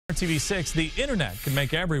TV6, the internet can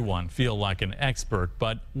make everyone feel like an expert,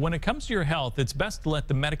 but when it comes to your health, it's best to let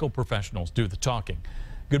the medical professionals do the talking.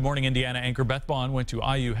 Good Morning Indiana anchor Beth Vaughn went to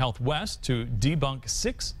IU Health West to debunk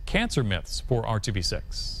 6 cancer myths for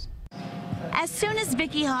RTV6. As soon as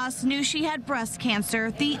Vicki Haas knew she had breast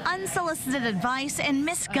cancer, the unsolicited advice and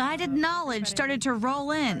misguided knowledge started to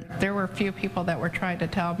roll in. There were a few people that were trying to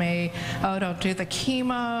tell me, oh, don't do the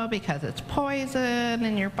chemo because it's poison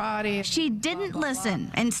in your body. She didn't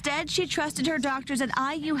listen. Instead, she trusted her doctors at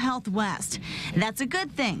IU Health West. That's a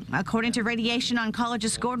good thing, according to radiation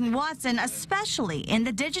oncologist Gordon Watson, especially in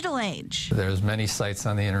the digital age. There's many sites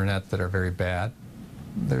on the internet that are very bad.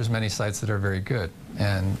 There's many sites that are very good,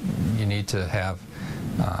 and you need to have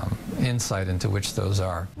insight into which those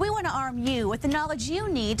are. We want to arm you with the knowledge you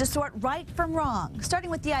need to sort right from wrong, starting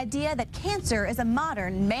with the idea that cancer is a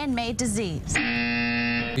modern man-made disease.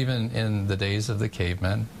 Even in the days of the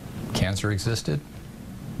cavemen, cancer existed.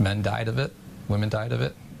 Men died of it, women died of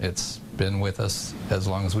it. It's been with us as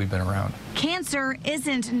long as we've been around. Cancer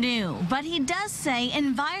isn't new, but he does say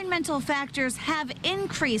environmental factors have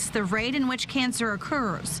increased the rate in which cancer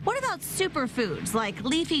occurs. What about superfoods like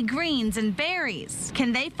leafy greens and berries?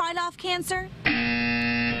 Can they fight off cancer?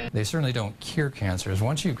 They certainly don't cure cancers.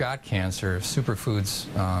 Once you've got cancer, superfoods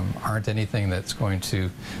aren't anything that's going to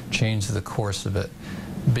change the course of it.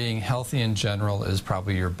 Being healthy in general is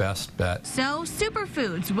probably your best bet. So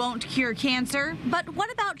superfoods won't cure cancer, but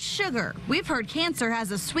what about sugar? We've heard cancer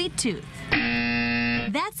has a sweet tooth.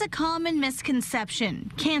 That's a common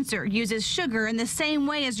misconception. Cancer uses sugar in the same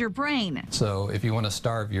way as your brain. So if you want to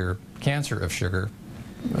starve your cancer of sugar,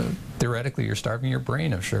 theoretically, you're starving your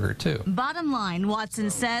brain of sugar, too. Bottom line,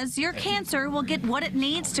 Watson says, your cancer will get what it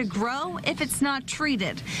needs to grow if it's not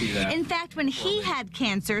treated. In fact, when he had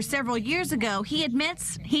cancer several years ago, he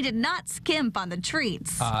admits he did not skimp on the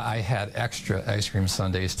treats. I had extra ice cream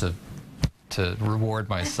sundaes to reward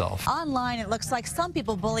myself. Online, it looks like some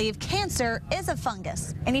people believe cancer is a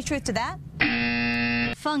fungus. Any truth to that?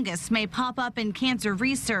 Fungus may pop up in cancer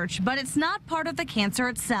research, but it's not part of the cancer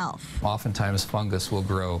itself. Oftentimes fungus will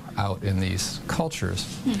grow out in these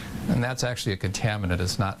cultures, and that's actually a contaminant.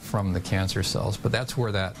 It's not from the cancer cells, but that's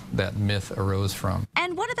where that myth arose from.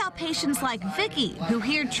 And what about patients like Vicki, who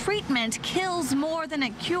hear treatment kills more than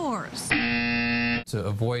it cures? To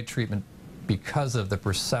avoid treatment because of the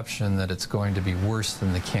perception that it's going to be worse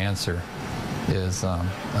than the cancer is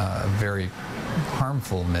a very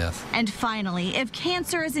harmful myth. And finally, if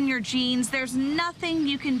cancer is in your genes, there's nothing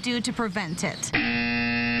you can do to prevent it.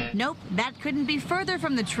 Nope, that couldn't be further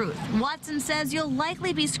from the truth. Watson says you'll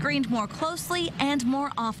likely be screened more closely and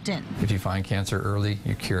more often. If you find cancer early,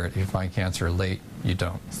 you cure it. If you find cancer late, you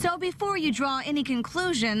don't. So before you draw any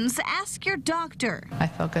conclusions, ask your doctor. I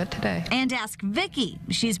feel good today. And ask Vicki.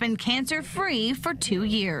 She's been cancer-free for 2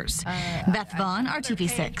 years. Beth Vaughn,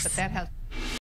 RTV6.